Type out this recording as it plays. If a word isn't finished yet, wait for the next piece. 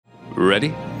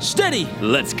Ready? Steady!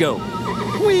 Let's go.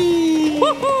 Whee!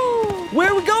 Woohoo!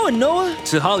 Where are we going, Noah?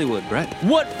 To Hollywood, Brett.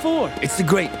 What for? It's the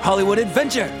great Hollywood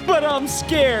adventure. But I'm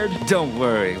scared. Don't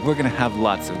worry, we're gonna have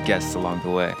lots of guests along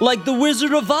the way. Like the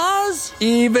Wizard of Oz?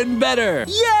 Even better.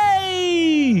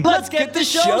 Yay! Let's get the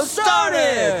show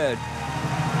started!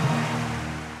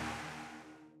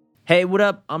 Hey, what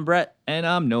up? I'm Brett. And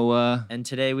I'm Noah. And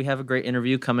today we have a great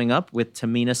interview coming up with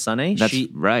Tehmina Sunny. That's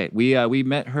right. We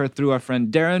met her through our friend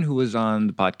Darren, who was on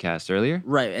the podcast earlier.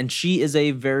 Right, and she is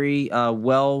a very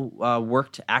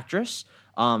well-worked actress.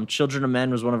 Children of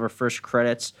Men was one of her first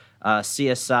credits.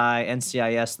 CSI,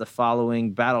 NCIS, The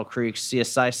Following, Battle Creek,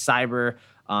 CSI Cyber,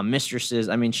 Mistresses.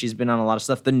 I mean, she's been on a lot of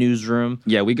stuff. The Newsroom.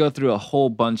 Yeah, we go through a whole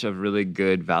bunch of really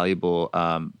good, valuable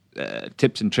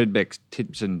tips and tricks.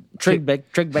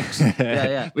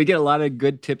 Yeah. We get a lot of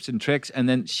good tips and tricks, and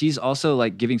then she's also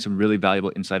like giving some really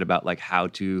valuable insight about like how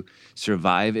to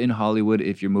survive in Hollywood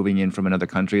if you're moving in from another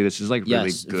country. This is like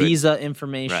really good visa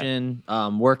information, right.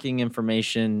 Working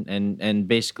information, and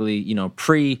basically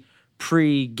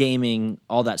pre-gaming,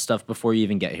 all that stuff before you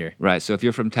even get here. Right. So if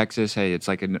you're from Texas, hey, it's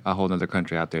like a whole other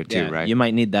country out there too, right? You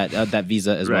might need that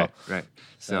visa as well. Right.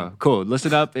 So cool.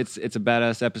 Listen up. It's a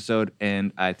badass episode,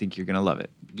 and I think you're gonna love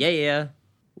it. Yeah.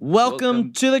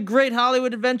 Welcome to the Great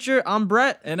Hollywood Adventure. I'm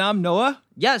Brett. And I'm Noah.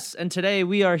 Yes, and today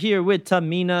we are here with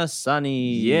Tehmina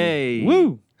Sunny. Yay.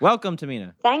 Woo! Welcome,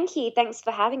 Tehmina. Thank you. Thanks for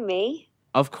having me.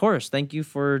 Of course. Thank you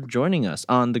for joining us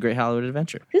on the Great Hollywood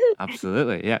Adventure.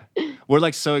 Absolutely, yeah. We're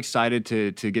like so excited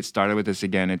to get started with this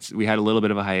again. We had a little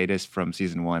bit of a hiatus from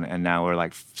season 1, and now we're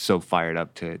like so fired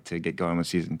up to get going with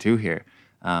season 2 here.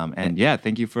 And yeah,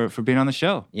 thank you for being on the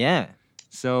show. Yeah.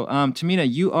 So, Tehmina,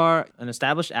 you are an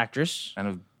established actress and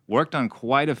have worked on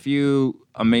quite a few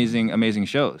amazing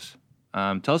shows.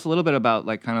 Tell us a little bit about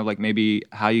maybe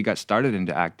how you got started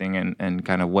into acting and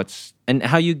kind of and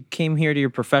how you came here to your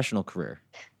professional career.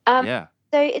 Yeah.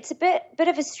 So it's a bit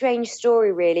of a strange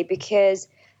story, really, because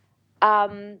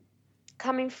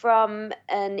coming from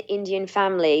an Indian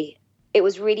family, it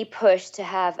was really pushed to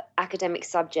have academic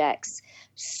subjects.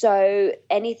 So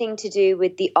anything to do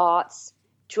with the arts,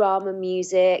 drama,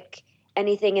 music,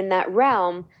 anything in that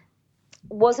realm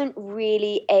wasn't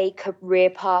really a career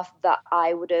path that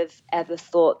I would have ever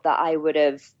thought that I would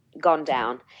have gone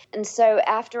down. And so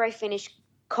after I finished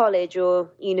college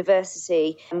or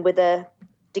university with a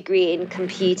degree in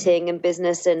computing and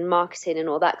business and marketing and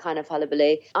all that kind of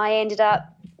hullabaloo, I ended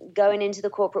up going into the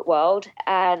corporate world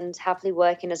and happily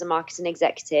working as a marketing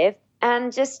executive.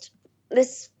 And just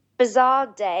this bizarre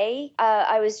day,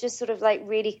 I was just sort of like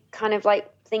really kind of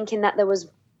like thinking that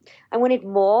I wanted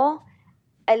more.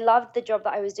 I loved the job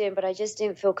that I was doing, but I just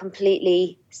didn't feel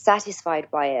completely satisfied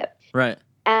by it. Right.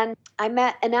 And I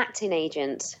met an acting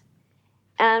agent,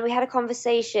 and we had a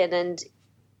conversation, and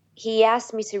he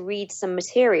asked me to read some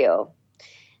material.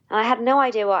 And I had no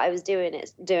idea what I was doing,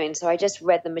 so I just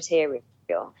read the material.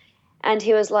 And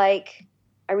he was like,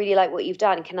 I really like what you've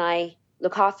done. Can I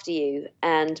look after you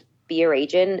and be your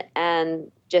agent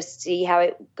and just see how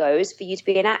it goes for you to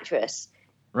be an actress?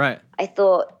 Right. I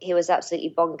thought he was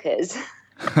absolutely bonkers.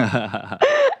 I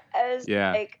was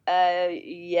like, do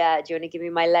you want to give me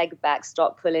my leg back?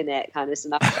 Stop pulling it kind of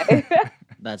scenario.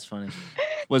 That's funny.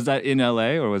 Was that in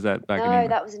LA or was that back in England?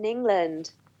 No, that was in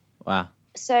England. Wow.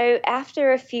 So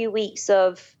after a few weeks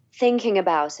of thinking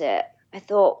about it, I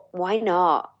thought, why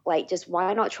not?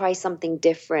 Why not try something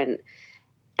different?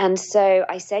 And so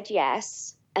I said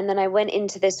yes. And then I went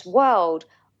into this world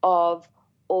of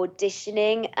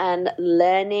auditioning and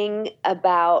learning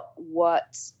about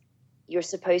what you're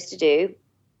supposed to do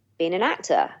being an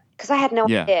actor, because I had no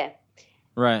idea.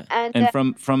 Right. And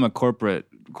from a corporate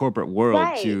world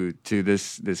right. to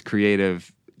this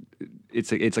creative,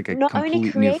 it's like a not complete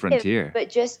only creative, new frontier. But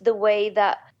just the way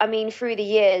that, through the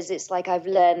years, it's like I've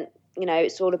learned,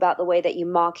 it's all about the way that you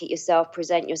market yourself,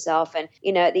 present yourself, and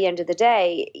at the end of the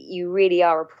day, you really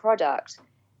are a product.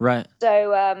 Right.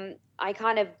 So I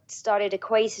kind of started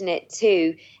equating it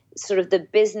to sort of the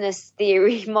business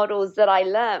theory models that I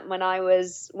learned when I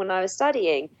was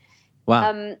studying.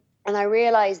 Wow. And I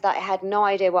realized that I had no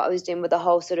idea what I was doing with the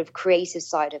whole sort of creative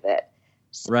side of it.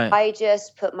 So right. I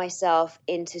just put myself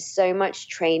into so much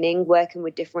training, working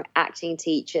with different acting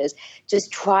teachers,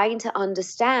 just trying to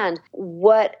understand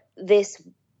what this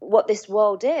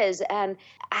world is and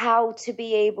how to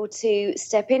be able to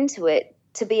step into it,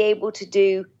 to be able to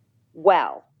do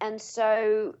well. And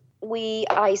so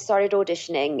I started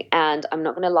auditioning, and I'm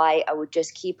not going to lie, I would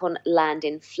just keep on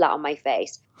landing flat on my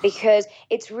face, because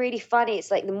it's really funny.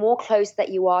 It's like the more close that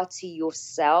you are to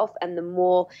yourself, and the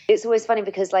more, it's always funny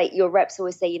because like your reps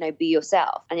always say, be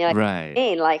yourself. And you're like, Right.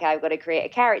 mean, like I've got to create a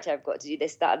character, I've got to do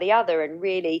this, that, or the other. And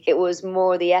really it was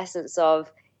more the essence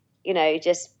of,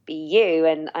 just be you.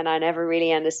 And I never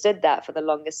really understood that for the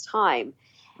longest time.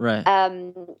 Right.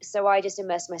 So I just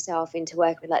immersed myself into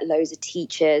working with like loads of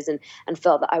teachers, and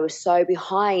felt that I was so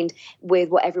behind with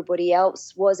what everybody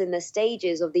else was in the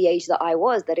stages of the age that I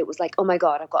was, that it was like, oh my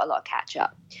God, I've got a lot of catch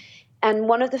up. And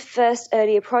one of the first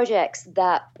earlier projects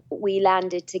that we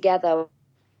landed together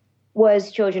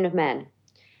was Children of Men.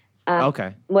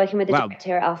 Okay. Working with the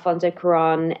director Alfonso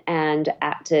Cuarón and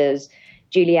actors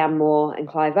Julianne Moore and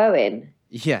Clive Owen.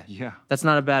 Yeah. That's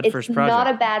not a bad first project. It's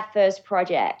not a bad first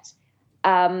project.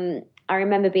 I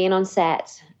remember being on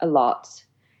set a lot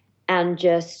and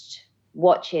just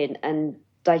watching and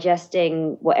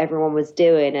digesting what everyone was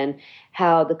doing and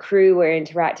how the crew were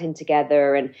interacting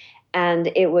together.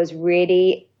 And it was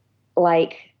really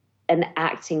like an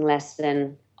acting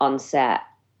lesson on set.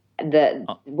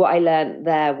 What I learned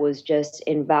there was just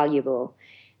invaluable.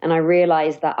 And I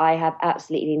realized that I have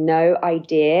absolutely no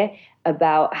idea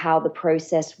about how the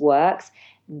process works,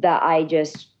 that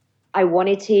I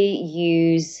wanted to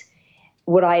use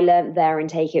what I learned there and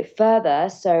take it further.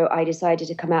 So I decided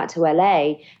to come out to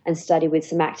LA and study with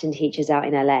some acting teachers out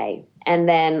in LA. And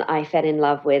then I fell in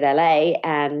love with LA.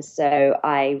 And so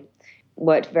I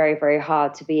worked very, very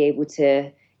hard to be able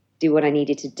to do what I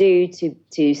needed to do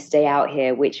to stay out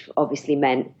here, which obviously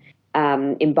meant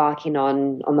embarking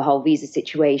on the whole visa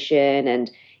situation and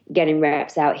getting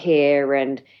reps out here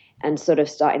and sort of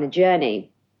starting a journey.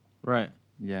 Right.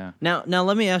 Yeah. Now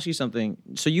let me ask you something.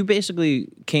 So you basically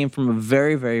came from a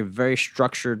very, very, very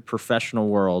structured professional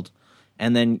world,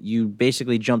 and then you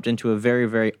basically jumped into a very,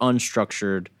 very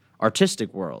unstructured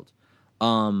artistic world.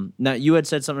 Now you had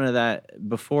said something to that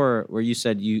before, where you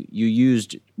said you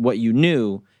used what you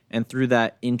knew and threw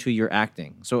that into your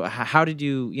acting. So how did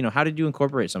you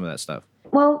incorporate some of that stuff?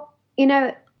 Well,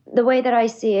 the way that I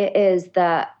see it is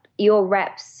that your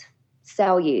reps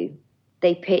sell you,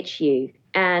 they pitch you.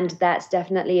 And that's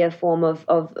definitely a form of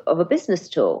a business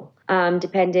tool,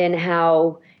 depending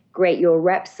how great your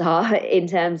reps are in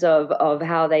terms of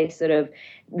how they sort of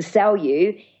sell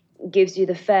you, gives you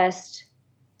the first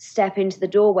step into the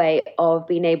doorway of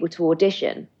being able to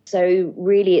audition. So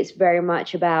really it's very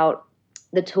much about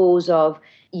the tools of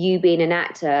you being an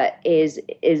actor is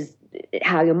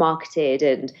how you're marketed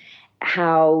and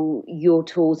how your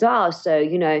tools are. So,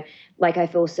 like I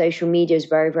feel social media is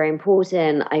very, very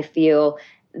important. I feel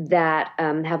that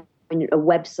having a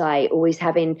website, always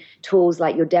having tools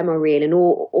like your demo reel and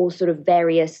all sort of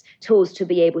various tools to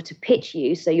be able to pitch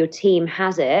you so your team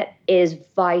has it is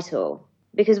vital.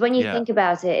 Because when you think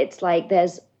about it, it's like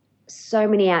there's so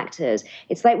many actors.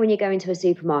 It's like when you go into a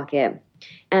supermarket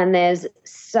and there's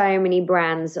so many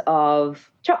brands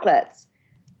of chocolates,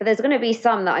 but there's going to be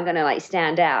some that are going to like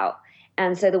stand out.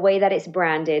 And so the way that it's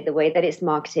branded, the way that it's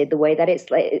marketed, the way that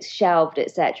it's shelved,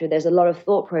 etc., there's a lot of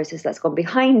thought process that's gone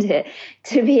behind it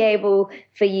to be able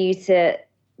for you to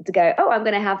go, oh, I'm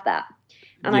going to have that.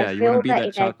 And I you feel want to be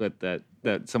that chocolate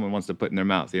that someone wants to put in their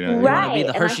mouth, You Right. want to be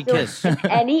the Hershey and I feel Kiss. in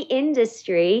any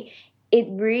industry, it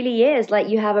really is like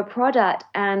you have a product,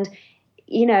 and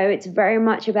it's very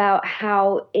much about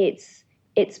how it's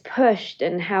pushed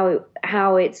and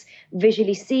how it's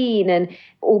visually seen and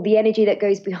all the energy that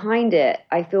goes behind it,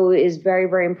 I feel is very,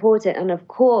 very important. And of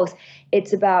course,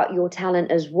 it's about your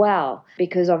talent as well,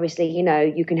 because obviously,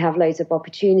 you can have loads of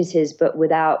opportunities, but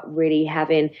without really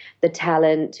having the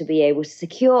talent to be able to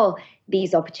secure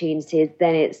these opportunities,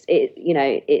 then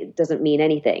it doesn't mean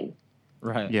anything.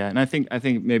 Right. Yeah, and I think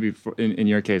maybe in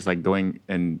your case, like going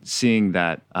and seeing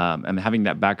that and having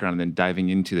that background and then diving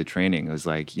into the training, it was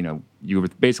like, you were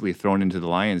basically thrown into the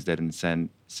lion's den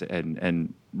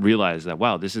and realized that,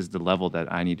 wow, this is the level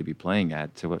that I need to be playing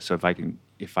at. So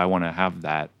if I want to have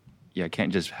that, it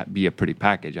can't just be a pretty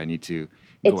package. I need to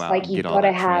go out and get all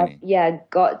that training.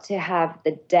 Got to have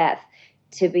the depth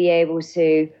to be able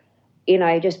to,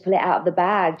 just pull it out of the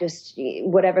bag, just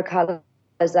whatever color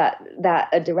that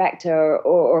a director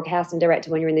or casting director,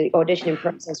 when you're in the auditioning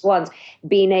process wants,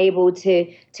 being able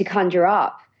to conjure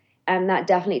up. And that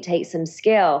definitely takes some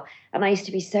skill. And I used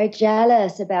to be so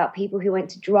jealous about people who went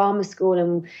to drama school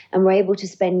and were able to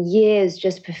spend years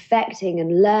just perfecting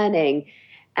and learning.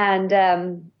 And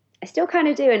I still kind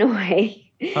of do in a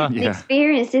way. The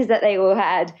experiences that they all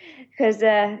had. Because,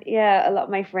 a lot of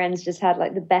my friends just had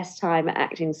like the best time at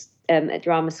acting at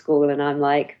drama school. And I'm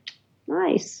like,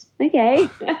 nice. Okay.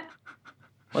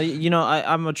 Well,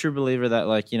 I'm a true believer that,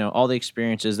 like, all the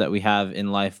experiences that we have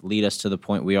in life lead us to the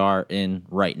point we are in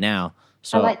right now. I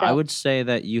So like I that. would say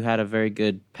that you had a very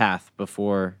good path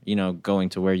before, going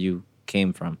to where you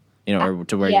came from, or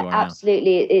to where Yeah, you are now.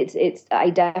 absolutely. It's I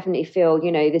definitely feel,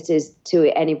 this is to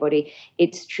anybody.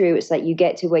 It's true. It's like you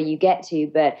get to where you get to,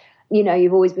 but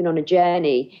you've always been on a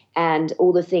journey, and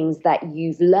all the things that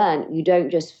you've learned, you don't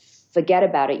just forget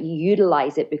about it. You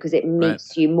utilize it because it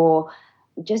makes you more,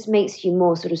 just makes you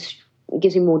more sort of, it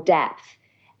gives you more depth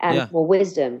and more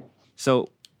wisdom. So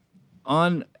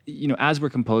as we're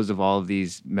composed of all of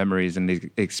these memories and these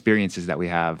experiences that we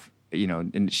have,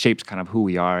 and it shapes kind of who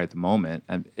we are at the moment.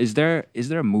 Is there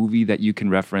a movie that you can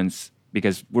reference?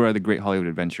 Because we're at the Great Hollywood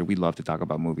Adventure, we love to talk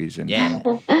about movies, and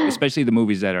especially the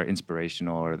movies that are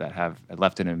inspirational or that have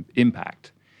left an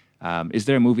impact. Is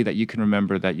there a movie that you can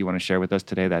remember that you want to share with us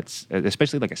today? That's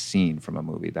especially like a scene from a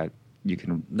movie that you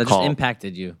can just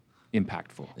impacted you.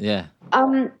 Impactful. Yeah.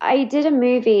 I did a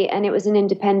movie, and it was an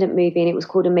independent movie, and it was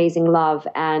called Amazing Love,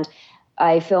 and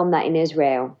I filmed that in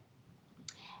Israel.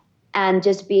 And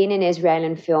just being in Israel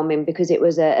and filming, because it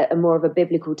was a more of a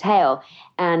biblical tale,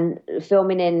 and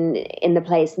filming in the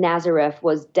place Nazareth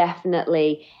was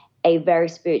definitely a very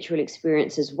spiritual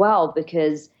experience as well,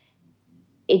 because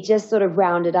it just sort of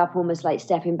rounded up almost like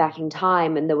stepping back in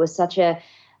time. And there was such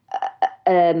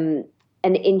an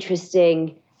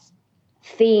interesting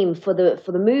theme for the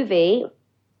movie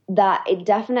that it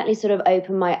definitely sort of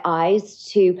opened my eyes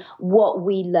to what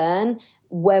we learn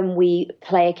when we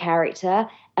play a character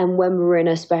and when we're in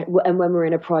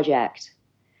a project,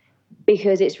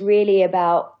 because it's really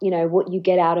about what you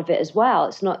get out of it as well.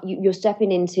 It's not you're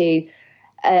stepping into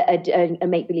a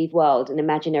make-believe world, an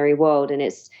imaginary world,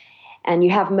 and you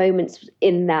have moments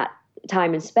in that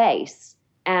time and space.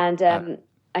 And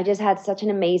I just had such an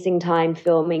amazing time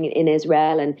filming in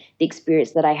Israel, and the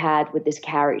experience that I had with this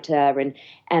character,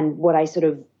 and what I sort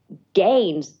of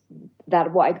gained,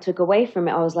 that what I took away from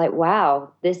it, I was like,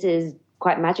 wow, this is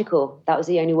quite magical. That was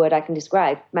the only word I can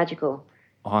describe, magical.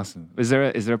 Awesome. Is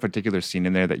there a particular scene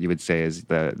in there that you would say is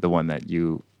the one that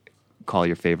you call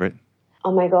your favorite?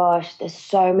 Oh my gosh, there's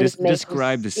so many.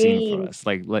 Describe the scene for us.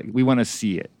 Like we want to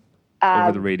see it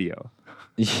over the radio.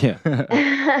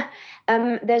 Yeah.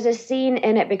 There's a scene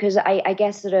in it because I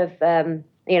guess sort of,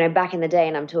 back in the day,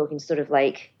 and I'm talking sort of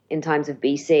like in times of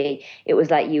BC, it was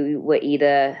like you were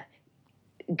either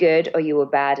good or you were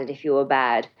bad. And if you were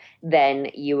bad, then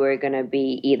you were going to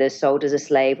be either sold as a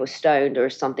slave or stoned or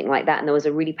something like that. And there was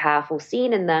a really powerful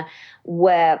scene in there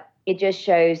where it just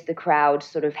shows the crowd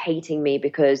sort of hating me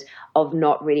because of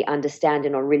not really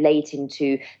understanding or relating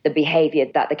to the behavior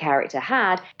that the character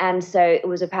had. And so it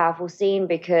was a powerful scene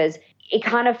because it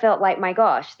kind of felt like, my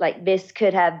gosh, like this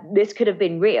could have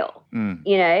been real, and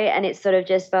it sort of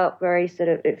just felt very but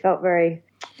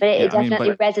it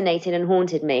definitely resonated and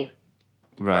haunted me.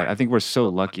 Right. I think we're so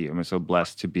lucky and we're so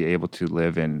blessed to be able to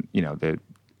live in,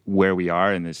 where we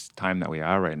are in this time that we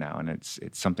are right now. And it's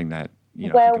something that,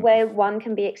 where one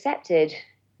can be accepted.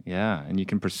 Yeah. And you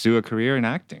can pursue a career in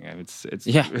acting. It's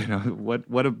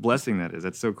what a blessing that is.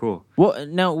 That's so cool. Well,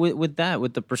 now with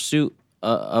the pursuit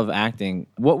of acting,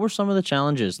 what were some of the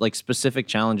challenges, like specific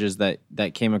challenges that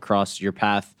came across your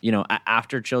path,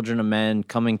 after Children of Men,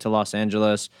 coming to Los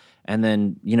Angeles, and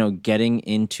then, getting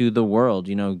into the world,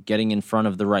 getting in front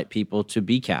of the right people to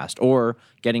be cast, or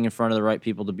getting in front of the right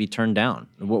people to be turned down?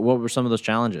 What were some of those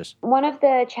challenges? One of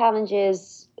the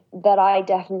challenges that I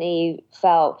definitely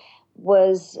felt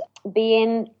was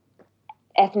being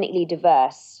ethnically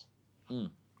diverse. Yeah.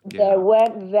 There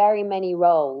weren't very many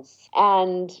roles,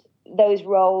 and those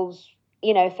roles,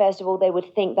 first of all, they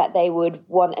would think that they would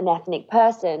want an ethnic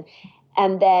person,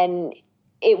 and then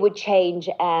it would change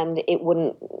and it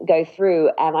wouldn't go through.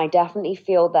 And I definitely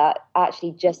feel that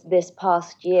actually just this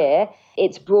past year,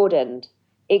 it's broadened.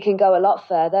 It can go a lot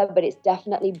further, but it's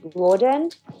definitely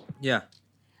broadened. Yeah.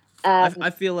 I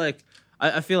feel like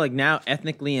now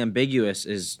ethnically ambiguous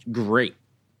is great.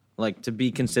 Like, to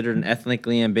be considered an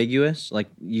ethnically ambiguous,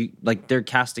 they're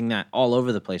casting that all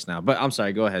over the place now. But I'm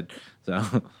sorry, go ahead.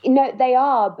 So no, they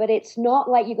are, but it's not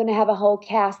like you're going to have a whole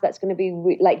cast that's going to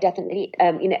be definitely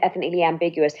ethnically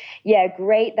ambiguous. Yeah,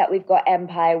 great that we've got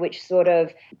Empire, which sort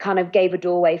of kind of gave a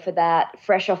doorway for that.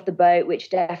 Fresh Off the Boat, which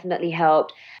definitely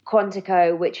helped.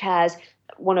 Quantico, which has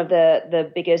one of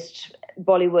the biggest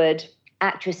Bollywood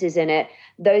actresses in it.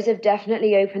 Those have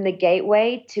definitely opened the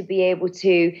gateway to be able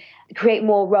to create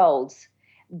more roles.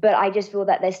 But I just feel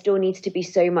that there still needs to be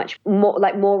so much more,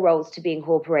 more roles to be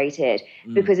incorporated,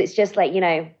 because it's just like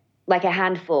a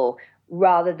handful,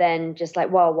 rather than just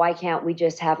like, well, why can't we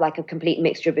just have like a complete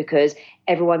mixture because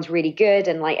everyone's really good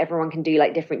and like everyone can do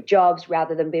like different jobs,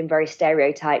 rather than being very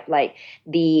stereotyped, like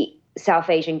the South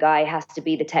Asian guy has to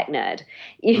be the tech nerd,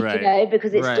 you know,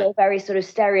 because it's still very sort of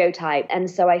stereotyped. And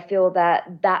so I feel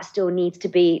that still needs to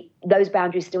be, those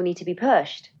boundaries still need to be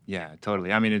pushed. Yeah,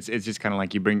 totally. I mean, it's just kind of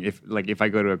like if I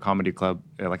go to a comedy club,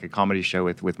 like a comedy show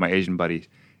with my Asian buddies,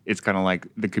 it's kind of like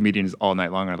the comedians all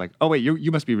night long are like, oh wait,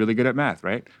 you must be really good at math,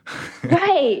 right?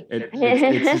 Right.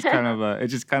 It's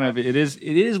just kind of it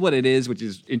is what it is, which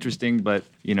is interesting, but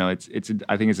you know, I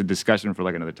think it's a discussion for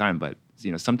like another time. But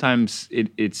you know, sometimes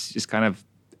it's just kind of,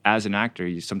 as an actor,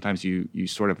 you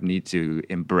sort of need to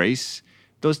embrace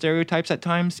those stereotypes at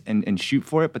times and shoot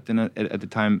for it. But then at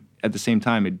the same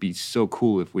time, it'd be so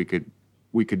cool if we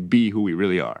could be who we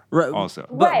really are. Right. Also.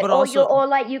 Right. But also, or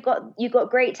like you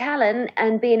got great talent,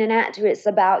 and being an actor, it's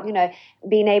about, you know,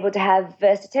 being able to have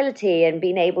versatility and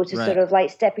being able to sort of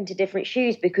like step into different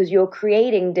shoes because you're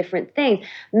creating different things,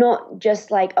 not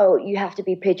just like, oh, you have to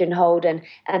be pigeonholed and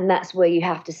that's where you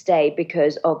have to stay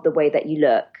because of the way that you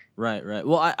look. Right.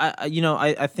 Well,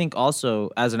 I think also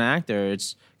as an actor,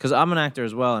 it's because I'm an actor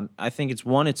as well, and I think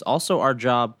it's also our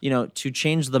job, you know, to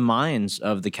change the minds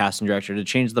of the casting director, to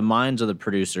change the minds of the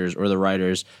producers or the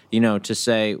writers, you know, to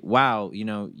say, wow, you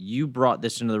know, you brought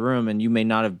this into the room, and you may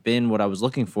not have been what I was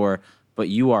looking for, but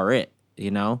you are it, you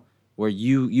know, where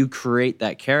you create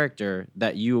that character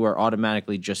that you are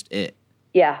automatically just it.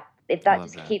 Yeah, if that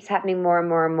just keeps happening more and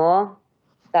more and more,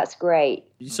 that's great.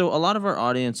 So a lot of our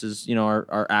audiences, you know,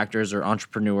 are actors or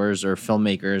entrepreneurs or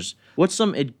filmmakers. What's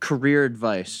some career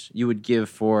advice you would give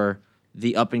for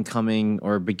the up-and-coming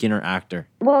or beginner actor?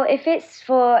 Well, if it's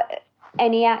for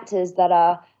any actors that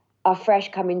are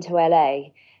fresh coming to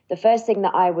LA, the first thing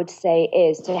that I would say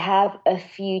is to have a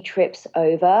few trips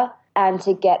over and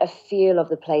to get a feel of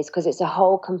the place, because it's a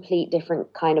whole complete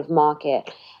different kind of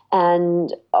market.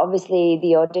 And obviously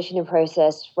the auditioning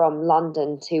process from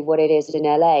London to what it is in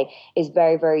LA is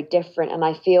very, very different. And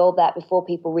I feel that before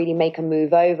people really make a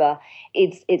move over,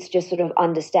 it's just sort of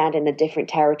understanding the different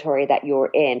territory that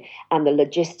you're in and the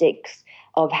logistics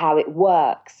of how it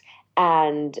works,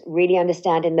 and really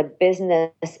understanding the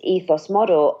business ethos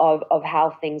model of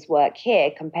how things work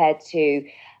here compared to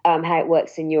how it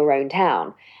works in your own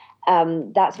town.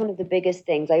 That's one of the biggest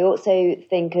things. I also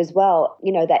think as well,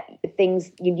 you know, that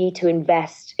things you need to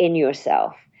invest in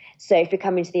yourself. So if you're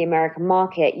coming to the American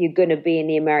market, you're going to be in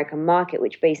the American market,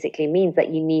 which basically means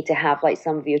that you need to have like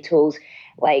some of your tools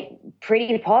like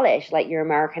pretty polished, like your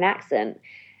American accent.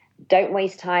 Don't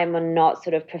waste time on not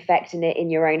sort of perfecting it in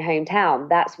your own hometown.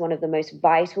 That's one of the most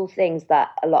vital things that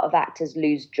a lot of actors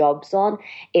lose jobs on,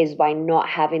 is by not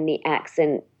having the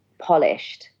accent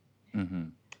polished. Mm-hmm.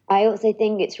 I also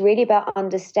think it's really about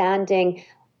understanding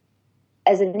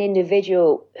as an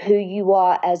individual who you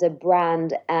are as a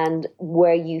brand and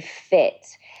where you fit.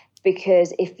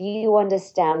 Because if you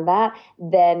understand that,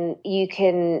 then you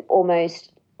can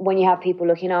almost, when you have people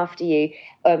looking after you,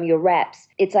 your reps,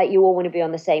 it's like you all want to be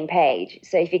on the same page.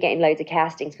 So if you're getting loads of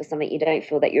castings for something you don't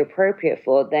feel that you're appropriate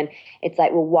for, then it's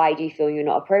like, well, why do you feel you're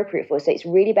not appropriate for? So it's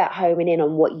really about homing in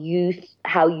on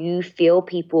how you feel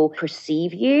people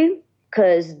perceive you,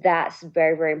 because that's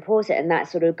very, very important. And that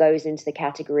sort of goes into the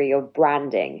category of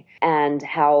branding and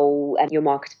your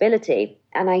marketability.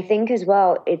 And I think as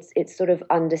well, it's sort of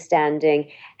understanding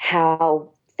how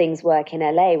things work in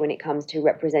LA when it comes to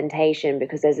representation,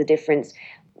 because there's a difference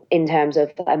in terms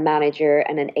of a manager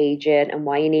and an agent, and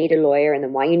why you need a lawyer, and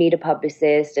then why you need a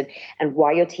publicist, and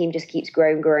why your team just keeps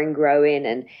growing,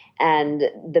 and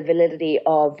the validity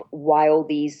of why all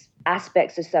these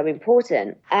aspects are so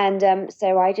important. And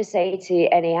so I just say to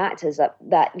any actors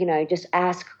that, you know, just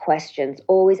ask questions,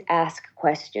 always ask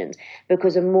questions,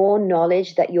 because the more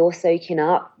knowledge that you're soaking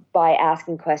up by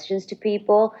asking questions to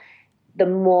people, the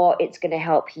more it's going to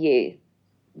help you.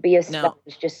 Be a sponge,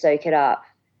 just soak it up.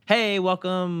 Hey,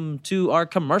 welcome to our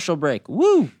commercial break.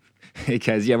 Woo! Hey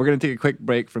guys, we're going to take a quick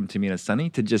break from Tehmina Sunny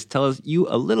to just tell you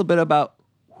a little bit about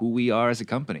who we are as a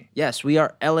company. Yes, we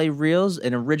are LA Reels,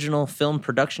 an original film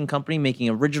production company making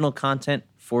original content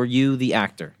for you, the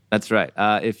actor. That's right.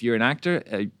 If you're an actor,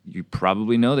 you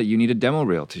probably know that you need a demo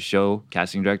reel to show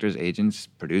casting directors, agents,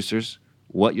 producers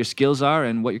what your skills are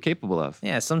and what you're capable of.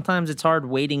 Yeah, sometimes it's hard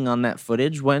waiting on that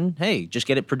footage when, hey, just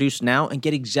get it produced now and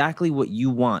get exactly what you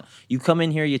want. You come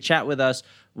in here, you chat with us.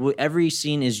 Every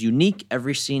scene is unique.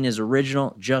 Every scene is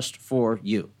original just for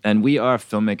you. And we are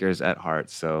filmmakers at heart.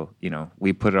 So, you know,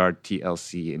 we put our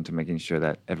TLC into making sure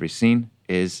that every scene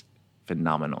is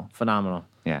phenomenal. Phenomenal.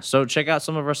 Yeah. So check out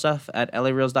some of our stuff at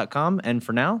lareels.com. And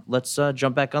for now, let's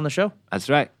jump back on the show. That's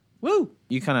right. Woo!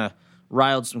 You kind of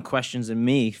riled some questions in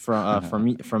me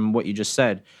from what you just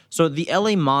said. So the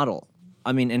LA model,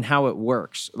 I mean, and how it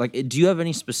works. Like, do you have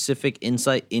any specific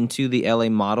insight into the LA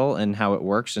model and how it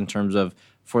works in terms of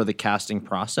for the casting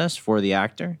process for the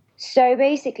actor? So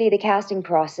basically, the casting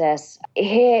process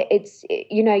here, it's,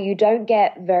 you don't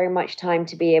get very much time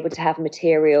to be able to have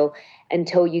material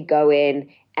until you go in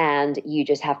and you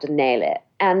just have to nail it.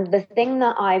 And the thing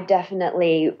that I've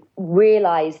definitely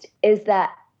realized is that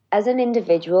as an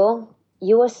individual,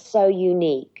 you are so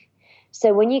unique.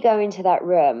 So when you go into that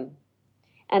room,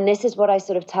 and this is what I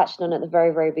sort of touched on at the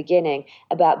very, very beginning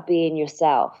about being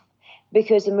yourself,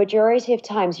 because the majority of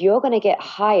times you're going to get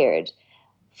hired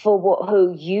for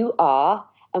who you are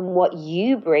and what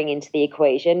you bring into the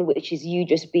equation, which is you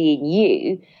just being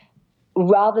you,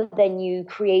 rather than you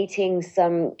creating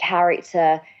some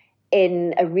character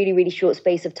in a really, really short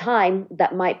space of time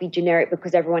that might be generic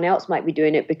because everyone else might be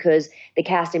doing it, because the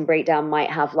casting breakdown might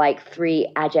have like 3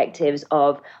 adjectives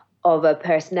of a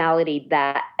personality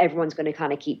that everyone's going to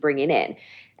kind of keep bringing in.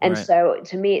 And so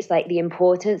to me, it's like the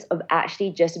importance of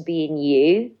actually just being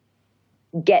you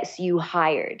gets you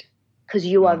hired, because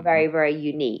you are very, very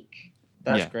unique.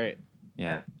 That's great.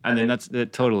 Yeah, and then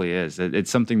it totally is.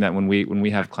 It's something that when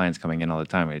we have clients coming in all the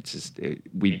time, it's just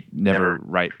we never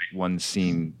write one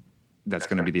scene that's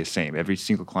going to be the same. Every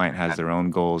single client has their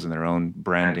own goals and their own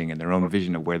branding and their own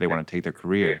vision of where they want to take their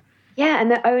career. Yeah,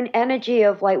 and their own energy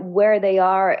of like where they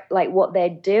are, like what they're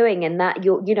doing, and that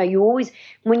you always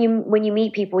when you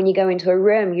meet people, when you go into a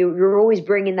room, you're always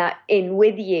bringing that in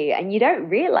with you, and you don't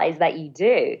realize that you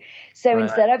do. So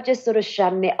instead of just sort of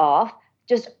shutting it off,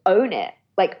 just own it.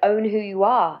 Like, own who you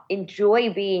are.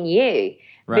 Enjoy being you.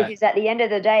 Right. Because at the end of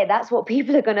the day, that's what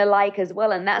people are going to like as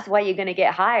well, and that's why you're going to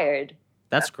get hired.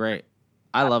 That's great.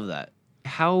 I love that.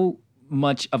 How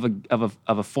much of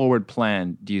a forward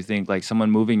plan do you think, like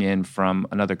someone moving in from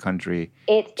another country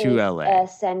to LA?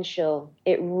 It's essential.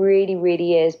 It really,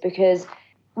 really is, because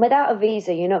without a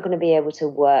visa, you're not going to be able to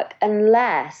work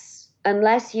unless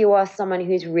you are someone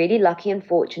who's really lucky and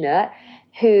fortunate,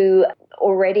 who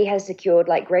already has secured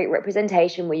like great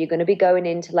representation, where you're going to be going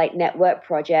into like network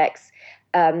projects,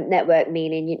 network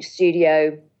meaning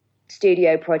studio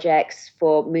projects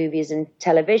for movies and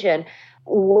television,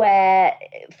 where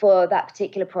for that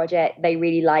particular project they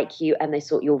really like you and they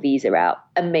sort your visa out.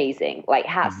 Amazing. Like,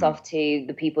 hats off to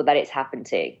the people that it's happened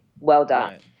to. Well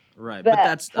done. Right. But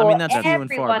that's few and far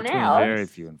between. Very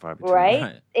few and far between.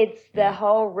 Right? It's the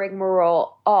whole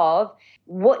rigmarole of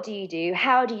what do you do?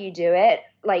 How do you do it?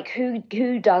 Like,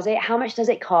 who does it? How much does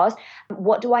it cost?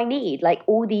 What do I need? Like,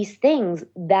 all these things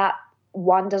that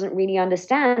one doesn't really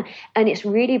understand. And it's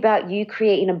really about you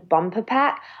creating a bumper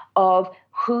pack of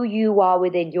who you are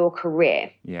within your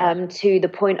career, to the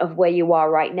point of where you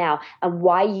are right now, and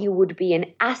why you would be an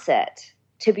asset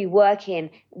to be working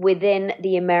within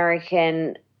the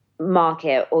American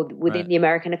market or within the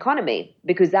American economy,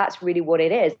 because that's really what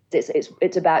it is.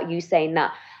 It's about you saying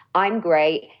that I'm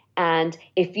great, and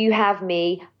if you have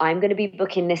me, I'm going to be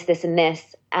booking this, this, and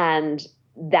this, and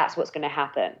that's what's going to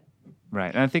happen.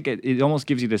 Right, and I think it almost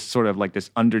gives you this sort of like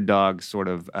this underdog sort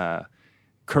of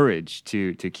courage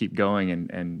to keep going,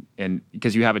 and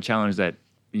because you have a challenge that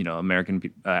American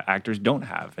actors don't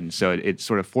have, and so it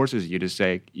sort of forces you to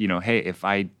say, hey, if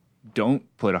I don't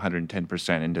put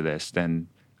 110% into this, then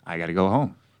I got to go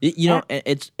home.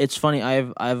 It's funny. I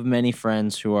have many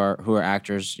friends who are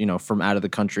actors, from out of the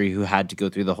country, who had to go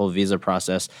through the whole visa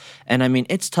process. And I mean,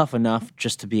 it's tough enough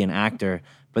just to be an actor,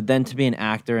 but then to be an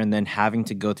actor and then having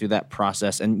to go through that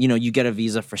process, and you get a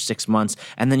visa for 6 months,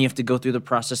 and then you have to go through the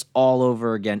process all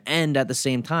over again. And at the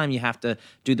same time, you have to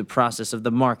do the process of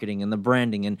the marketing and the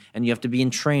branding, and you have to be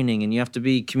in training, and you have to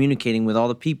be communicating with all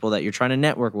the people that you're trying to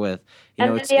network with.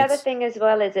 And the other thing as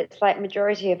well is, it's like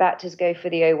majority of actors go for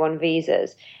the O1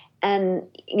 visas. And,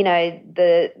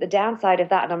 the downside of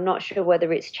that, and I'm not sure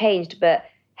whether it's changed, but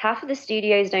half of the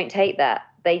studios don't take that.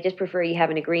 They just prefer you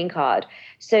having a green card.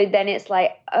 So then it's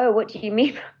like, oh, what do you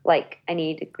mean? Like, I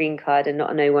need a green card and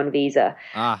not an O1 visa.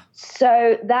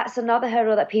 So that's another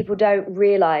hurdle that people don't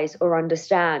realize or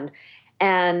understand.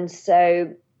 And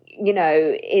so,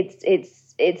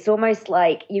 it's almost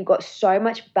like you've got so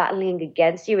much battling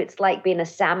against you. It's like being a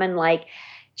salmon, like,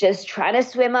 just trying to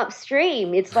swim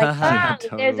upstream. It's like,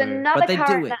 totally. There's another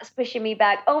current that's pushing me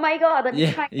back. Oh my God, let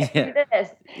me try and get through this.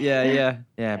 Yeah.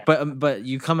 But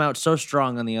you come out so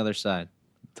strong on the other side.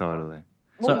 Totally.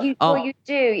 Well, you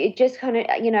do. It just kind of,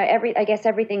 I guess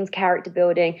everything's character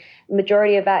building.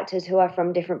 Majority of actors who are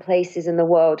from different places in the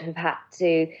world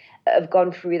have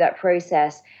gone through that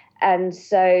process. And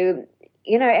so,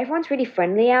 everyone's really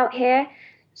friendly out here.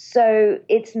 So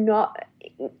it's not,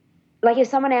 like if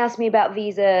someone asks me about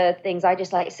visa things, I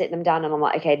just like sit them down and I'm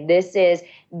like, okay, this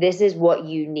is what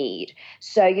you need.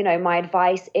 So, my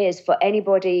advice is for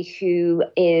anybody who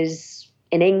is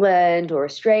in England or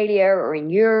Australia or in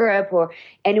Europe or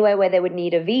anywhere where they would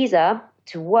need a visa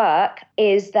to work,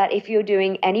 is that if you're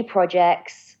doing any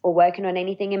projects or working on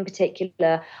anything in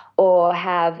particular, or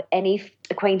have any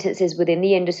acquaintances within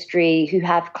the industry who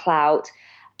have clout,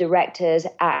 directors,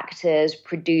 actors,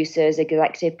 producers,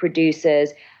 executive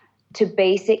producers, to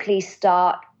basically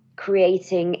start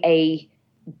creating a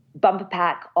bumper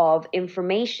pack of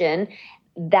information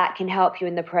that can help you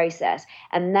in the process.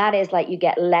 And that is like you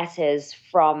get letters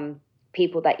from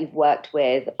people that you've worked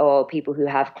with or people who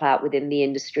have clout within the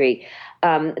industry.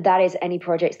 That is any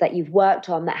projects that you've worked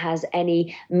on that has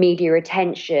any media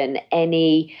attention,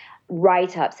 any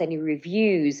write-ups, any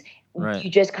reviews. Right. You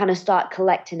just kind of start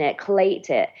collecting it, collate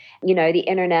it. The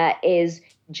internet is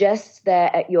just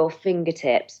there at your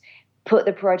fingertips. Put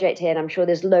the project in. I'm sure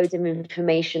there's loads of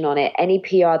information on it. Any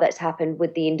PR that's happened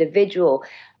with the individual,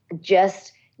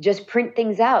 just print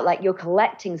things out like you're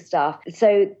collecting stuff.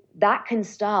 So that can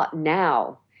start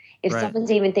now. If Right.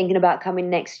 someone's even thinking about coming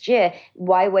next year,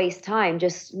 why waste time?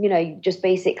 Just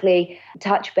basically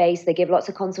touch base. They give lots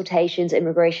of consultations,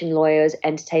 immigration lawyers,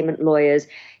 entertainment lawyers.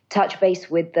 Touch base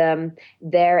with them.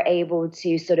 They're able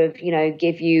to sort of,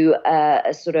 give you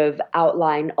a sort of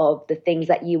outline of the things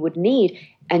that you would need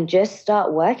and just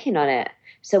start working on it.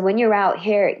 So when you're out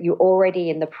here, you're already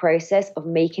in the process of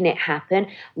making it happen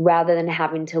rather than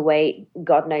having to wait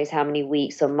God knows how many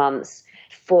weeks or months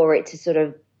for it to sort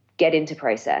of get into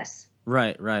process.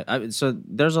 Right. So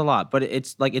there's a lot, but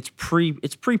it's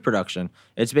pre-production.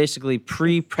 It's basically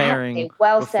preparing Exactly.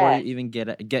 Well before said. you even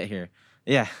get here.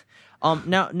 Yeah.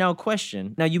 Now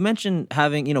question. Now you mentioned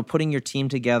having, putting your team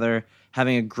together,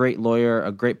 having a great lawyer,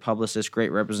 a great publicist,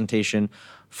 great representation.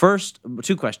 First,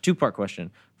 two-part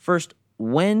question. First,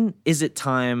 when is it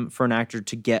time for an actor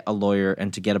to get a lawyer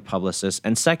and to get a publicist?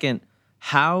 And second,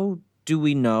 how do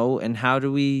we know and how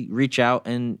do we reach out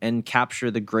and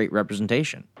capture the great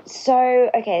representation? So,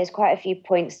 okay, there's quite a few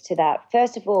points to that.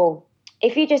 First of all,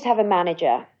 if you just have a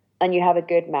manager and you have a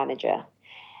good manager,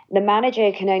 the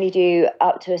manager can only do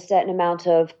up to a certain amount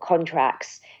of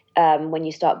contracts when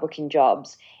you start booking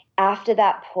jobs. After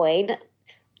that point,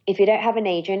 if you don't have an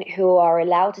agent who are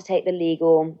allowed to take the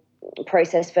legal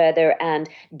process further and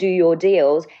do your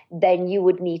deals, then you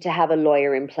would need to have a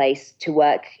lawyer in place to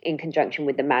work in conjunction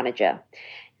with the manager.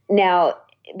 Now,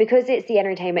 because it's the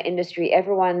entertainment industry,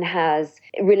 everyone has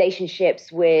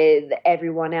relationships with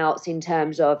everyone else in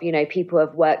terms of, people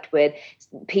have worked with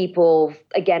people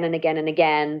again and again and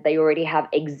again. They already have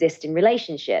existing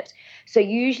relationships. So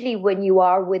usually when you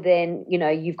are within,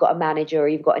 you've got a manager or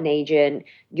you've got an agent,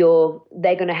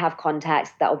 they're going to have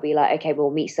contacts that will be like, okay,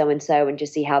 we'll meet so-and-so and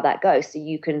just see how that goes. So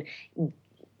you can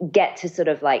get to sort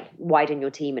of like widen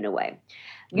your team in a way.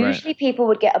 Right. Usually people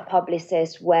would get a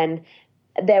publicist when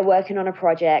they're working on a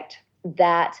project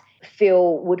that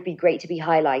feel would be great to be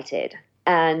highlighted.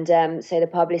 And so the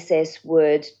publicist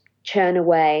would churn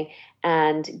away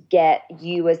and get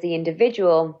you as the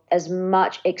individual as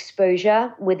much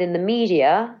exposure within the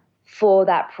media for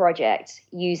that project,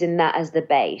 using that as the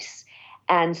base.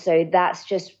 And so that's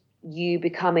just you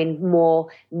becoming more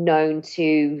known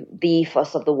to the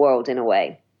ethos of the world in a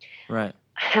way. Right.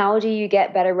 How do you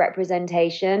get better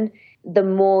representation? The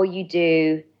more you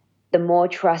do, the more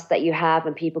trust that you have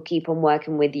and people keep on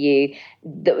working with you,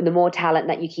 the more talent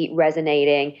that you keep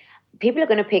resonating, people are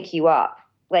going to pick you up.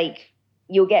 Like,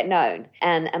 you'll get known.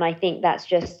 And I think that's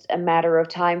just a matter of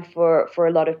time for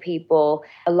a lot of people.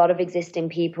 A lot of existing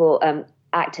people,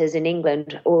 actors in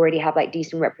England already have like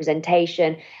decent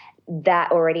representation that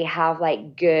already have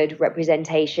like good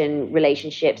representation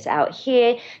relationships out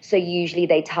here. So usually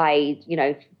they tie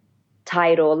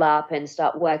it all up and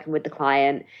start working with the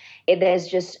client. There's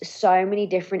just so many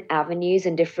different avenues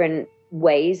and different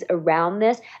ways around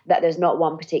this that there's not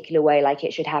one particular way, like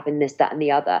it should happen this, that, and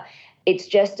the other. It's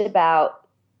just about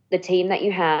the team that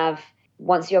you have.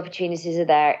 Once the opportunities are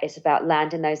there, it's about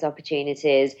landing those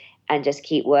opportunities and just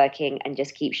keep working and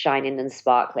just keep shining and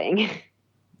sparkling.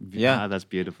 Yeah, that's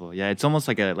beautiful. Yeah, it's almost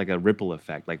like a ripple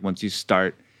effect. Like once you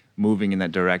start moving in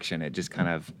that direction, it just kind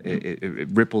of it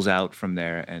ripples out from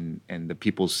there, and the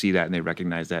people see that and they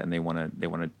recognize that and they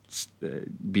want to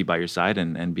be by your side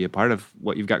and be a part of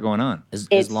what you've got going on.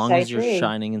 As long so as you're true.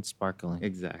 shining and sparkling.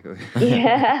 Exactly.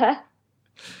 Yeah.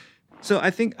 So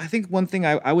I think one thing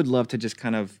I would love to just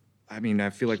kind of, I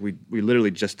feel like we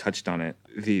literally just touched on it,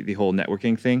 the whole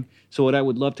networking thing. So what I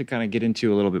would love to kind of get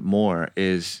into a little bit more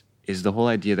is the whole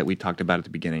idea that we talked about at the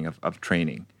beginning of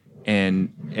training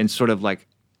and sort of like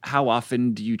how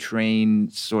often do you train?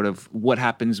 Sort of what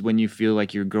happens when you feel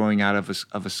like you're growing out of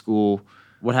a school?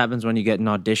 What happens when you get an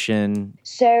audition?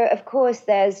 So, of course,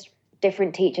 there's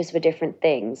different teachers for different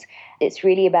things. It's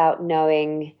really about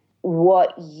knowing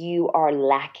what you are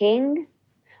lacking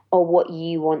or what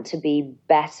you want to be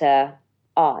better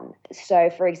on.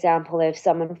 So, for example, if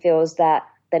someone feels that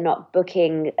they're not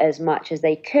booking as much as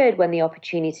they could when the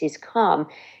opportunities come,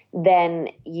 then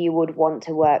you would want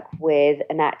to work with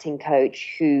an acting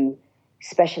coach who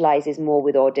specializes more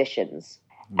with auditions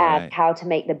and how to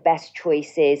make the best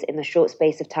choices in the short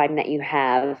space of time that you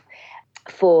have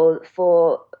for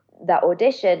that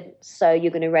audition, so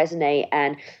you're going to resonate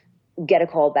and get a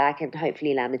call back and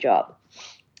hopefully land the job.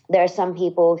 There are some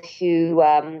people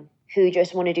who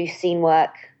just want to do scene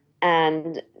work,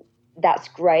 and that's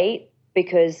great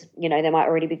because, you know, they might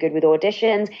already be good with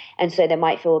auditions, and so they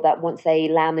might feel that once they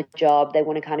land the job, they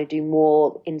want to kind of do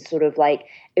more in sort of like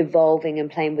evolving and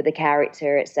playing with the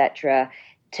character, etc.,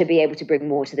 to be able to bring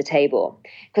more to the table.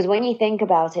 Because when you think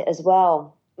about it as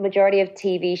well, majority of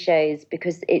TV shows,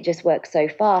 because it just works so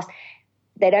fast,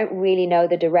 they don't really know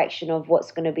the direction of what's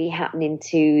going to be happening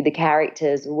to the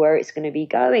characters, where it's going to be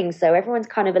going. So everyone's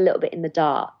kind of a little bit in the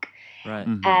dark. Right.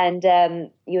 Mm-hmm.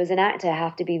 And you as an actor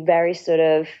have to be very sort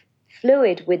of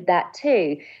fluid with that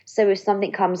too. So if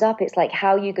something comes up, it's like,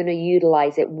 how are you going to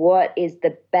utilize it? What is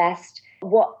the best?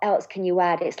 What else can you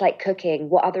add? It's like cooking.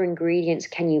 What other ingredients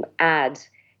can you add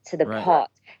to the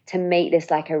pot to make this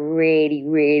like a really,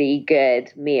 really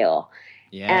good meal?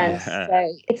 Yeah. And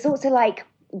so it's also like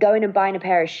going and buying a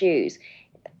pair of shoes.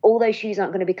 All those shoes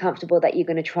aren't going to be comfortable that you're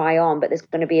going to try on, but there's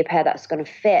going to be a pair that's going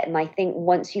to fit. And I think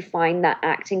once you find that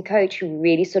acting coach who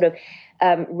really sort of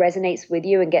resonates with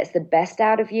you and gets the best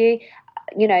out of you,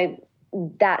 you know,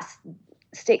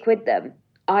 stick with them.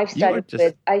 I've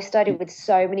studied with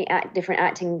so many different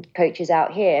acting coaches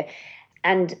out here,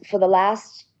 and for the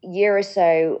last year or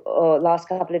so, or last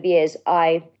couple of years,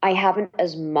 I haven't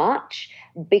as much,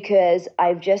 because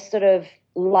I've just sort of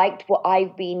liked what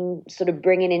I've been sort of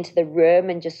bringing into the room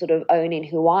and just sort of owning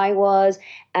who I was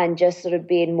and just sort of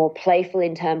being more playful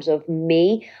in terms of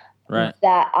me. Right.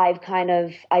 That I've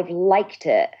liked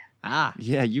it.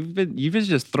 Yeah, you've been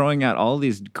just throwing out all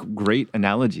these great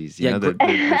analogies. You know,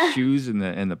 the shoes and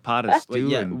the pot of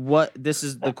stew. This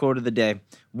is the quote of the day.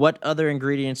 What other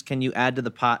ingredients can you add to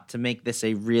the pot to make this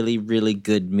a really, really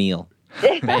good meal?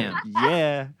 Bam.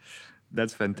 Yeah,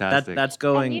 that's fantastic. That's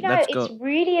going. And, it's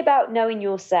really about knowing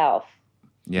yourself.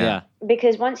 Yeah.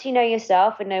 Because once you know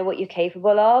yourself and know what you're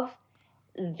capable of,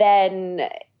 then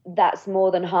that's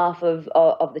more than half of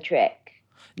the trick.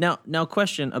 Now,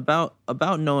 question about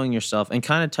knowing yourself and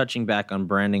kind of touching back on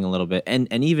branding a little bit,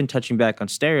 and even touching back on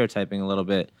stereotyping a little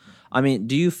bit. I mean,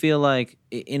 do you feel like,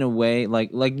 in a way,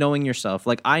 like knowing yourself?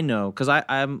 Like, I know, because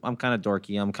I'm kind of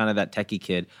dorky. I'm kind of that techie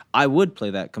kid. I would play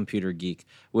that computer geek,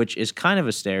 which is kind of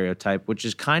a stereotype, which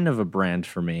is kind of a brand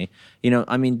for me. You know,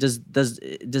 I mean, does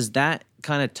that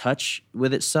kind of touch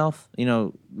with itself? You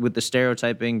know, with the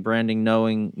stereotyping, branding,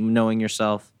 knowing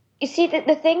yourself. You see,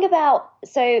 the thing about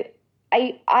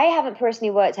I haven't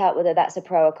personally worked out whether that's a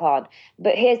pro or con,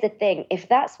 but here's the thing. If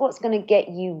that's what's going to get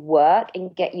you work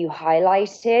and get you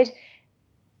highlighted,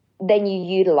 then you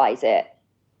utilize it,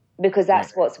 because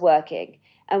that's what's working.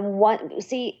 And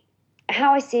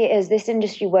how I see it is, this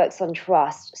industry works on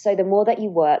trust. So the more that you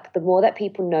work, the more that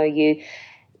people know you,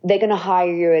 they're going to hire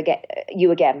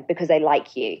you again because they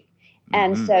like you.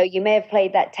 And so you may have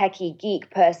played that techie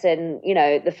geek person, you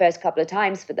know, the first couple of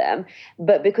times for them,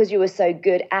 but because you were so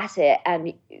good at it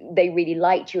and they really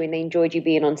liked you and they enjoyed you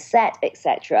being on set,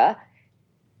 etc.,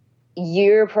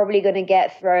 you're probably going to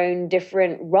get thrown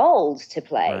different roles to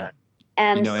play. Right.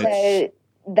 And so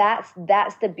that's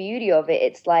the beauty of it.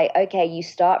 It's like, okay, you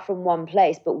start from one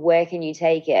place, but where can you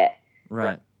take it?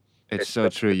 Right. It's so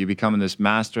true. You become this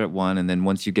master at one, and then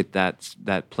once you get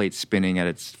that plate spinning at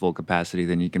its full capacity,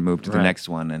 then you can move to the next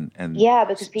one. And yeah,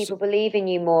 because people believe in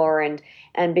you more,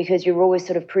 and because you're always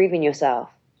sort of proving yourself.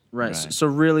 Right. So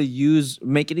really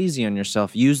make it easy on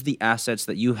yourself. Use the assets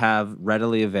that you have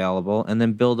readily available, and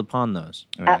then build upon those.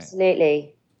 Right.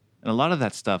 Absolutely. And a lot of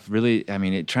that stuff really, I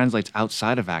mean, it translates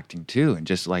outside of acting too, and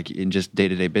just like in just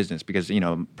day-to-day business. Because, you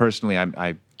know, personally,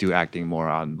 I do acting more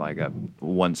on like a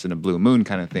once in a blue moon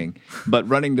kind of thing. But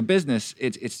running the business,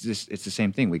 it's the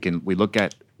same thing. We look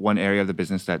at one area of the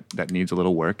business that needs a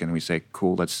little work, and we say,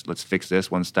 cool, let's fix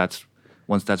this. Once that's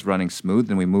running smooth,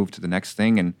 then we move to the next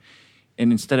thing. And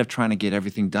instead of trying to get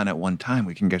everything done at one time,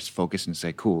 we can just focus and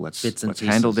say, cool, let's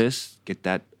handle this, get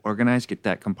that organized, get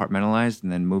that compartmentalized,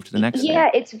 and then move to the next thing.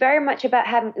 Yeah, it's very much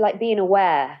about being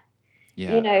aware.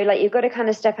 Yeah. You know, like you've got to kind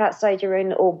of step outside your own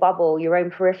little bubble, your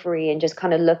own periphery, and just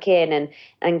kind of look in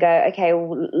and go, okay,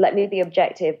 well, let me be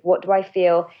objective. What do I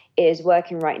feel is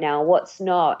working right now? What's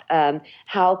not?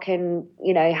 How can,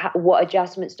 you know, what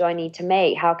adjustments do I need to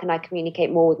make? How can I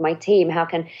communicate more with my team? How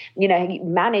can, you know,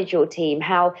 manage your team?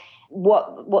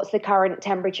 What's the current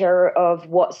temperature of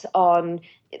what's on,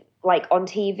 like on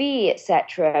TV,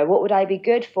 etc. What would I be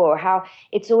good for? How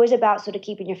it's always about sort of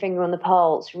keeping your finger on the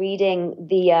pulse, reading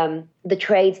the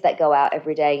trades that go out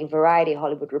every day, Variety,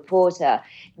 Hollywood Reporter,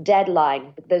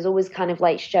 Deadline. There's always kind of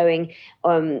like showing,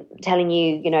 telling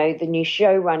you, you know, the new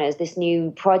showrunners, this new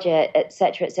project,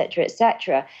 etc., etc.,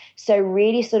 etc. So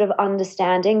really sort of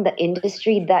understanding the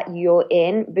industry that you're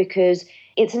in, because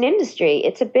it's an industry,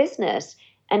 it's a business.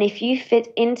 And if you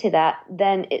fit into that,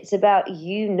 then it's about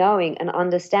you knowing and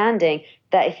understanding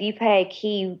that if you play a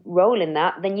key role in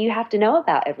that, then you have to know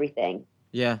about everything.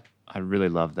 Yeah. I really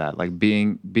love that. Like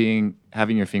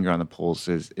having your finger on the pulse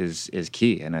is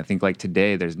key. And I think like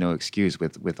today there's no excuse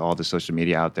with all the social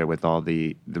media out there, with all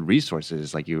the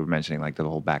resources, like you were mentioning, like the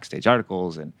whole backstage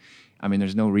articles. And I mean,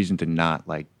 there's no reason to not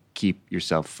like keep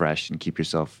yourself fresh and keep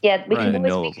yourself we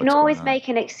can always make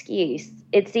an excuse.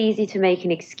 It's easy to make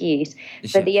an excuse,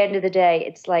 but at the end of the day,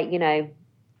 it's like, you know,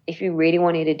 if you really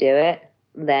wanted to do it,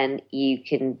 then you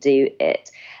can do it.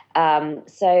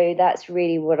 So that's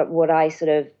really what I sort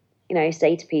of, you know,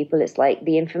 say to people. It's like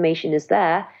the information is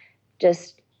there,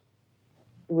 just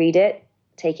read it,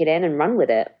 take it in, and run with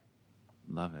it.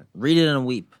 Love it. Read it and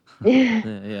weep.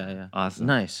 Yeah. Awesome.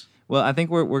 Nice. Well, I think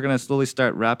we're gonna slowly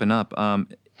start wrapping up.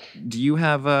 Do you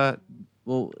have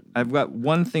well, I've got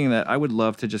one thing that I would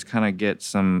love to just kind of get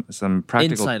some practical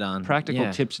insight on.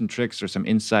 Tips and tricks, or some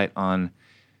insight on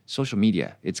social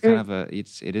media. It's kind of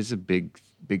it is a big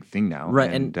thing now.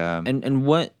 Right. And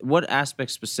what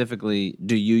aspects specifically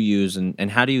do you use,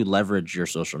 and how do you leverage your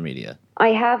social media? I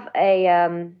have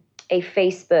a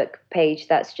Facebook page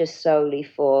that's just solely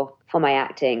for my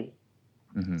acting.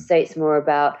 Mm-hmm. So it's more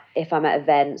about if I'm at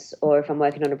events or if I'm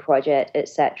working on a project,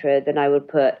 etc., then I would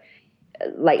put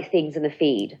like things in the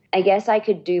feed. I guess I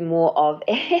could do more of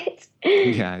it.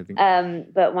 Yeah, I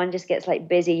think. But one just gets like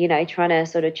busy, you know, trying to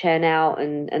sort of churn out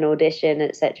and audition,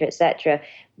 etc., etc.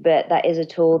 But that is a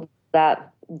tool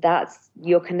that's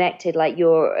you're connected, like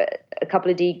you're a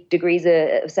couple of degrees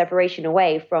of separation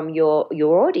away from your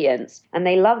audience, and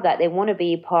they love that. They want to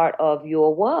be part of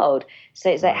your world. So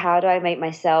it's like, how do I make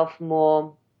myself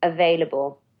more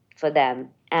available for them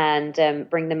and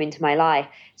bring them into my life?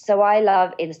 So I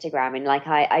love Instagramming. Like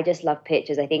I just love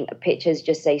pictures. I think pictures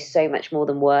just say so much more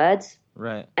than words.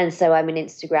 Right. And so I'm an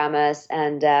Instagrammer,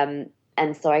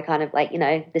 and so I kind of like, you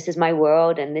know, this is my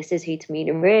world, and this is who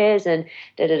Tehmina is, and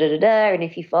and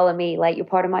if you follow me, like, you're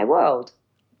part of my world.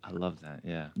 I love that.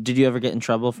 Yeah. Did you ever get in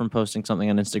trouble from posting something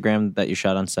on Instagram that you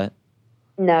shot on set?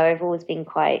 No, I've always been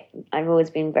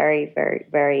very, very,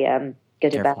 very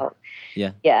good Careful. about.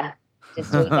 Yeah.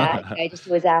 Just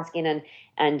always asking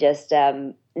and just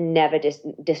never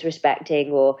disrespecting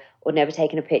or never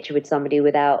taking a picture with somebody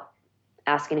without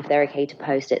asking if they're okay to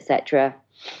post, etc.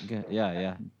 Good.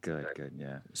 Yeah. Good.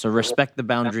 Yeah. So respect the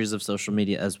boundaries of social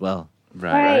media as well.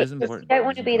 Right. That is important. You don't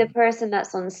want to be the person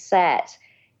that's on set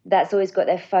that's always got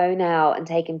their phone out and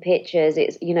taking pictures.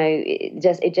 It's, you know, it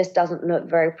just doesn't look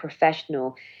very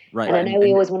professional. Right. And I know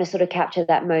we always want to sort of capture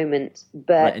that moment,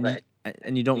 but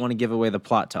and you don't want to give away the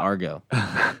plot to Argo.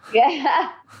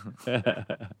 Yeah.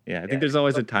 Yeah, I think there's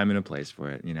always a time and a place for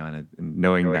it, you know, and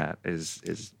knowing that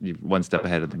is one step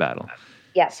ahead of the battle.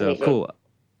 Yeah. So cool.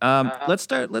 Let's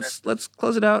start. Let's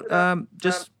close it out.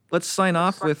 Just let's sign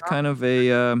off with kind of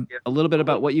a little bit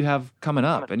about what you have coming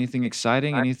up. Anything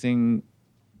exciting? Anything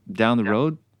down the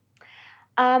road?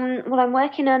 Well, I'm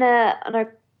working on a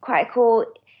quite cool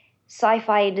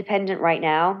sci-fi independent right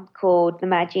now called the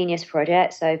Mad Genius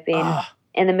Project. So I've been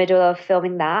in the middle of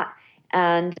filming that,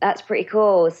 and that's pretty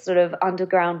cool. It's sort of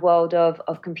underground world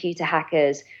of computer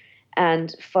hackers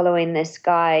and following this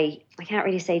guy. I can't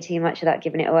really say too much without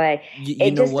giving it away.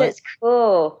 You know what? It's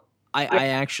cool. I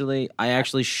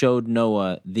actually showed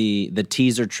Noah the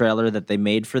teaser trailer that they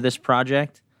made for this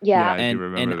project. Yeah. I do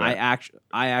remember that.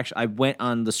 I went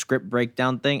on the script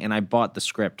breakdown thing and I bought the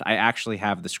script. I actually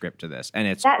have the script to this, and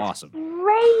it's That's awesome.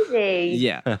 Crazy.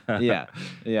 Yeah.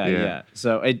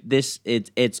 So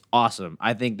it's awesome.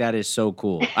 I think that is so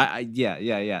cool.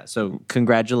 Yeah. So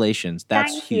congratulations.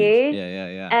 That's Thank huge. you.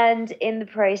 Yeah. And in the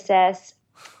process,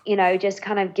 you know, just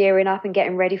kind of gearing up and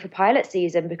getting ready for pilot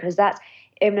season, because that's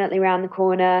imminently around the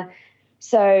corner.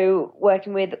 So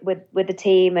working with the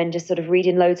team and just sort of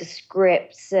reading loads of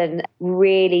scripts and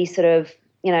really sort of,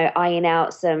 you know, eyeing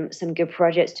out some good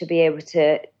projects to be able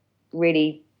to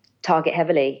really target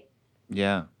heavily.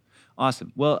 Yeah.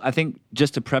 Awesome. Well, I think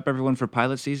just to prep everyone for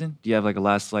pilot season, do you have like a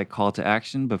last like call to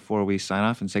action before we sign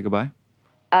off and say goodbye?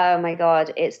 Oh my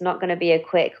God, it's not going to be a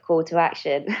quick call to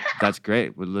action. That's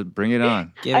great. Well, bring it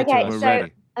on. Give it to Okay, us. We're so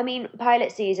ready. I mean,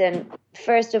 pilot season.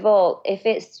 First of all,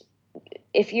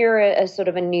 if you're a sort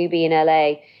of a newbie in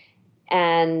LA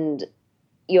and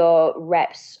your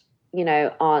reps,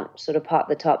 aren't sort of part of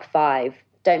the top 5,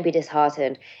 don't be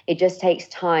disheartened. It just takes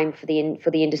time for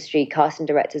the industry, casting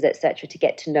directors, etc., to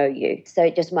get to know you. So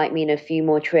it just might mean a few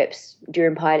more trips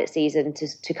during pilot season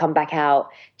to come back out,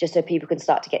 just so people can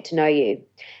start to get to know you.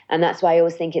 And that's why I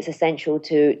always think it's essential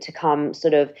to come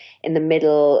sort of in the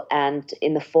middle and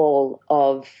in the fall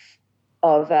of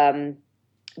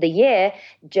the year,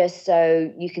 just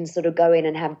so you can sort of go in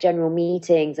and have general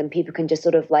meetings and people can just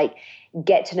sort of like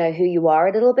get to know who you are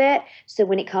a little bit. So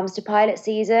when it comes to pilot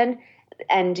season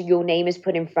and your name is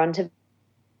put in front of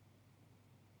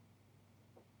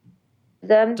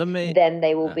them, then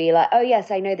they will be like, oh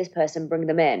yes, I know this person, bring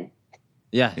them in.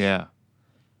 Yeah.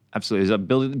 Absolutely. Is that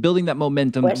building that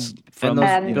momentum from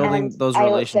building those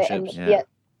relationships.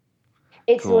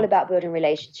 It's all about building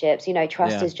relationships.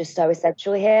 Trust is just so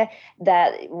essential here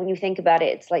that when you think about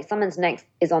it, it's like someone's neck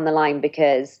is on the line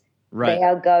because they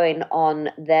are going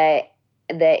on their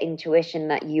intuition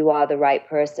that you are the right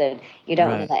person. You don't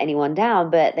want to let anyone down,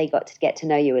 but they got to get to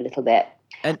know you a little bit.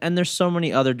 And there's so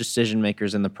many other decision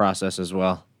makers in the process as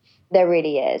well. There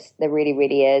really is. There really,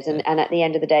 really is. And at the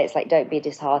end of the day, it's like, don't be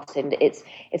disheartened. It's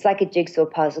like a jigsaw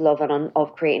puzzle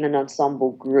of creating an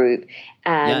ensemble group.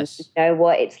 And you know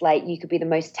what? It's like you could be the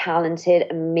most talented,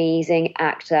 amazing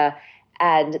actor,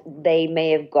 and they may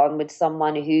have gone with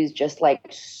someone who's just like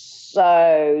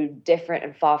so different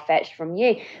and far-fetched from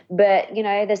you. But,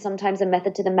 there's sometimes a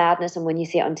method to the madness, and when you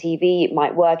see it on TV, it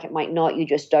might work, it might not, you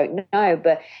just don't know.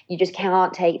 But you just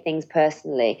can't take things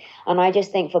personally. And I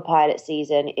just think for pilot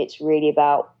season, it's really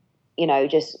about,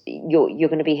 just you're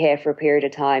going to be here for a period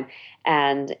of time.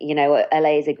 And,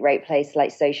 LA is a great place to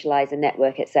like socialize and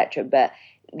network, etc. But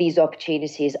these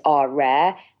opportunities are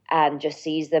rare, and just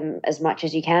seize them as much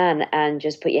as you can, and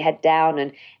just put your head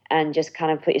down and just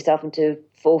kind of put yourself into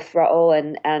full throttle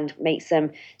and make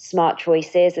some smart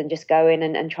choices and just go in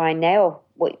and try and nail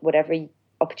whatever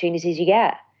opportunities you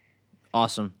get.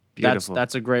 Awesome. Beautiful.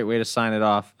 That's a great way to sign it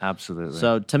off. Absolutely.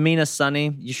 So, Tehmina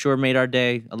Sunny, you sure made our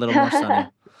day a little more sunny.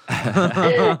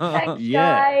 Thanks,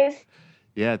 guys.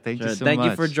 Yeah, thank you so much. Thank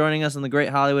you for joining us on the Great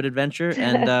Hollywood Adventure,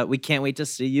 and we can't wait to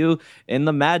see you in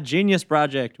the Mad Genius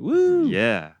Project. Woo!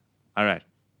 Yeah. All right.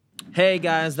 Hey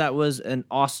guys, that was an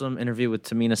awesome interview with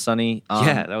Tehmina Sunny.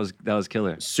 That was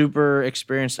killer. Super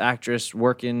experienced actress,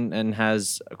 working and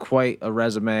has quite a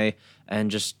resume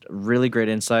and just really great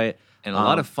insight and a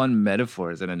lot of fun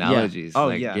metaphors and analogies.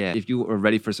 If you are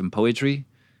ready for some poetry,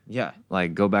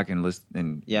 like go back and listen.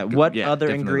 And what other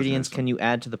ingredients can you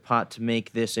add to the pot to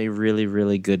make this a really,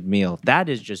 really good meal? That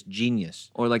is just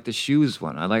genius. Or like the shoes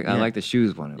one. I like the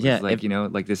shoes one. It was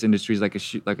like this industry is like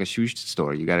a shoe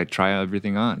store. You got to try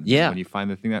everything on. Yeah. When you find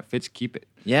the thing that fits, keep it.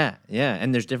 Yeah.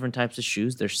 And there's different types of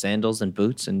shoes. There's sandals and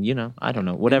boots, and I don't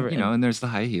know, whatever. And there's the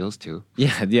high heels too.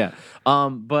 Yeah.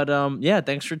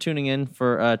 Thanks for tuning in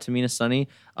for Tehmina Sunny.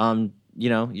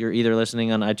 You're either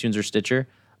listening on iTunes or Stitcher.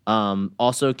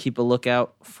 Also, keep a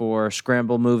lookout for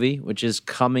Scramble Movie, which is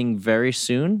coming very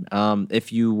soon.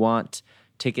 If you want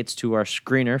tickets to our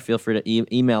screener, feel free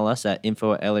to email us at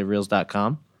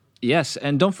info@lareels.com. Yes,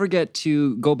 and don't forget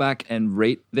to go back and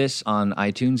rate this on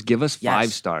iTunes. Give us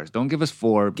 5 stars. Don't give us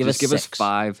 4. Give us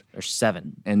 5 or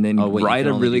 7, and then write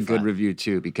a really good review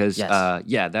too, because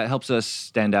that helps us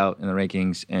stand out in the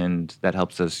rankings, and that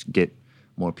helps us get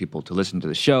more people to listen to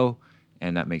the show.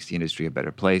 And that makes the industry a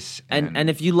better place. And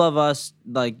if you love us,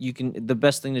 like the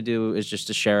best thing to do is just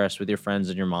to share us with your friends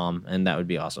and your mom, and that would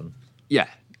be awesome. Yeah,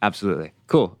 absolutely.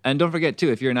 Cool. And don't forget too,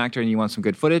 if you're an actor and you want some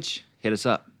good footage, hit us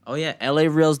up. Oh yeah,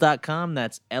 lareels.com.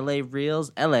 That's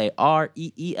LAReels,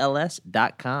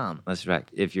 LAREELS.com. That's right.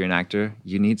 If you're an actor,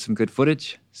 you need some good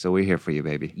footage, so we're here for you,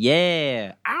 baby.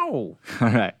 Yeah. Ow. All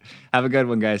right. Have a good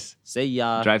one, guys. See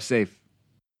ya. Drive safe.